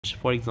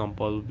plants, for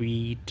example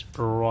wheat,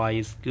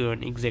 rice,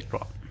 corn,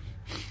 etc.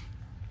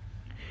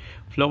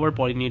 Flowers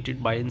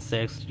pollinated by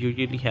insects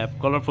usually have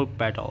colorful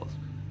petals,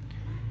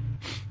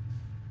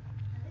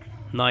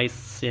 nice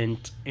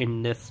scent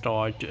in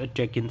nectar to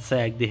attract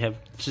insects. They have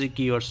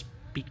sticky or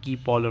spiky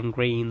pollen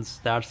grains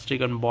that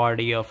stick on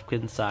body of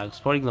insects.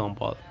 For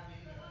example,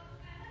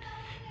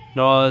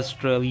 nose,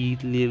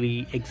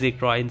 lily,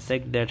 etc.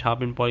 Insects that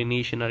help in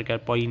pollination are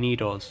called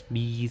pollinators.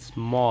 Bees,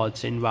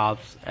 moths, and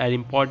wasps are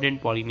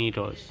important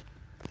pollinators.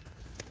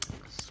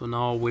 So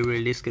now we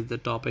will discuss the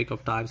topic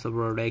of types of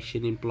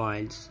reproduction in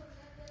plants.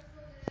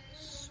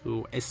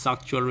 So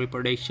asexual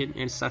reproduction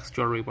and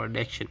sexual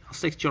reproduction.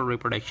 Asexual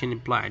reproduction in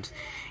plants.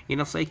 In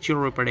asexual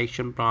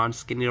reproduction,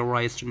 plants can give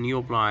rise to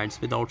new plants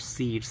without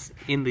seeds.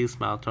 In this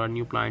method,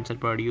 new plants are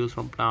produced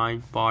from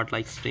plant parts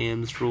like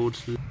stems,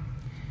 roots.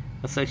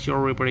 Asexual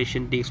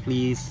reproduction takes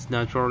place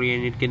naturally,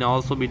 and it can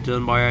also be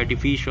done by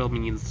artificial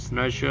means.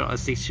 Natural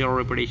asexual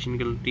reproduction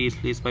can take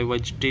place by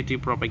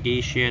vegetative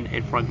propagation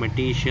and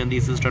fragmentation.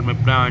 This is done by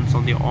plants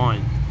on their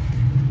own.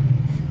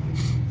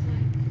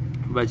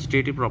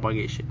 Vegetative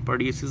propagation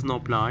produces new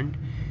plant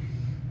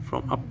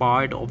from a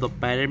part of the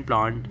parent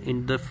plant.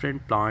 In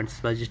different plants,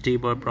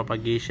 vegetable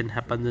propagation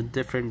happens in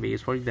different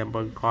ways. For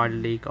example,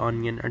 garlic,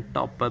 onion, and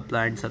topper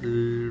plants are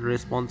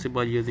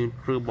responsible using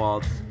true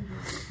bulbs.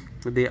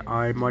 They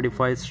are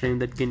modified strains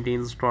that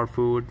contain stored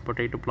food.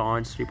 Potato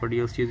plants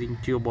reproduce using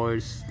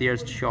tubers. They are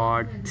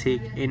short,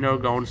 thick,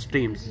 underground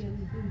stems.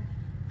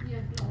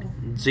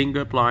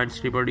 Ginger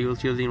plants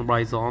reproduce using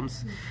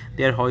rhizomes.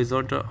 They are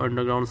horizontal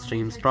underground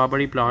streams.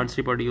 Strawberry plants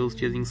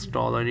reproduce using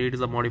stolon. It is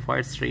a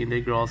modified strain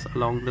that grows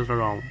along the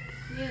ground.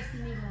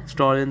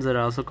 Stolons are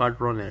also called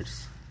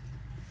runners.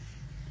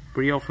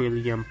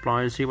 Bryophyllum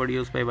plants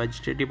reproduce by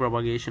vegetative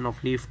propagation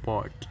of leaf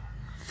pod.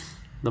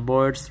 The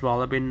buds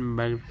develop in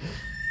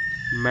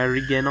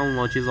meridional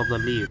notches of the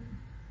leaf.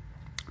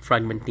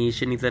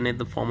 Fragmentation is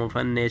another form of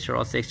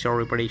unnatural sexual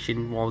reproduction.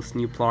 Involves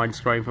new plants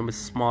growing from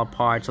small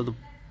parts of the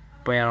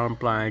parent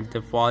plant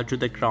that fall to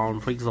the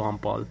ground. For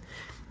example,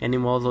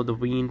 animals of the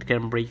wind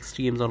can break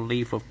stems or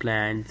leaves of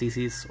plants. This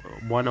is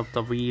one of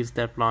the ways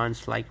that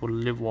plants like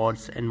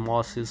liverworts and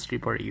mosses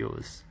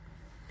reproduce.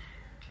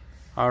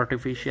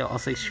 Artificial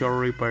asexual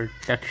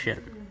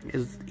reproduction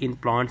in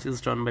plants is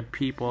done by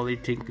people.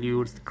 It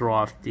includes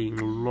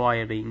grafting,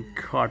 layering,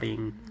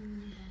 cutting,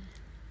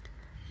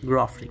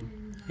 grafting,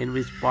 in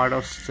which part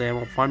of stem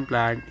of one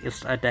plant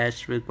is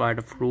attached with part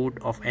of fruit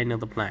of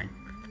another plant.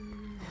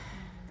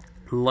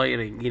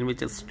 Layering, in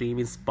which a stem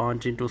is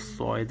sponged into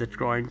soil that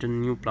grows into a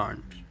new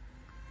plant.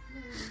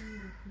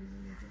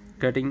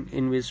 Cutting,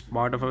 in which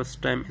part of a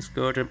stem is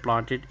cut and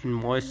planted in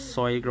moist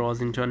soil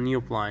grows into a new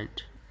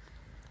plant.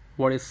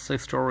 What is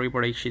sexual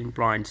reproduction in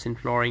plants? In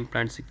flowering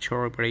plants, sexual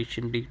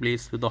reproduction takes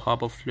place with the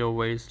help of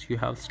flowers. You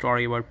have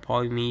story about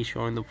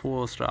pollination in the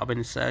first step,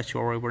 and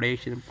sexual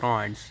reproduction in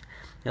plants.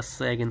 The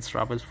second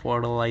step is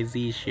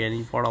fertilization.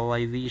 In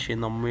fertilization,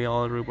 the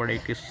male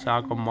reproductive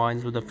cell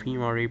combines with the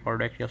female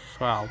reproductive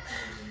cell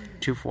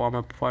to form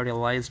a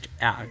fertilized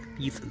egg.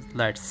 This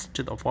leads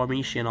to the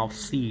formation of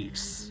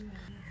seeds.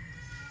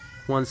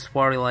 Once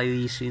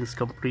fertilization is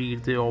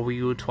complete, the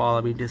ovule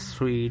develops into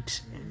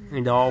seeds,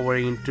 and the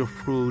ovary into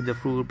fruit. The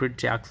fruit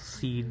projects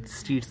seeds.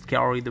 Seeds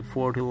carry the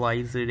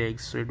fertilized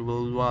eggs. It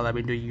will develop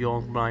into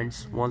young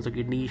plants once the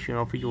condition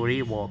of your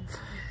able.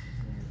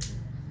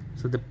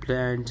 So the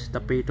plant, the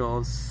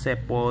petals,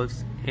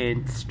 sepals,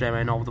 and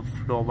stamen of the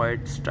flower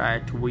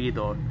start to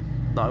wither.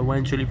 They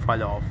eventually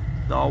fall off.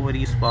 The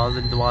ovary swells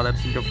and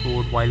develops into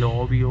fruit, while the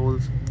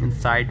ovules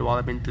inside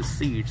develop into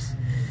seeds.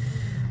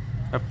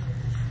 A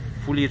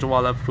fully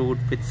developed fruit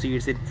with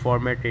seeds is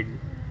fermented.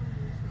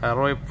 A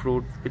ripe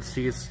fruit with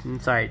seeds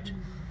inside.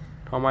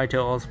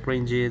 Tomatoes,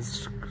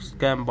 oranges,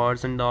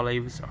 cucumbers, and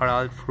olives are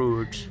all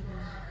fruits.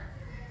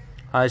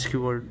 As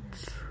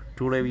keywords,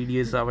 today's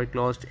video is our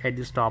closed at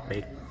this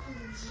topic.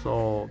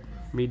 So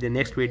meet the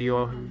next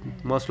video.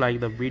 Must like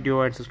the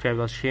video and subscribe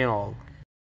to the channel.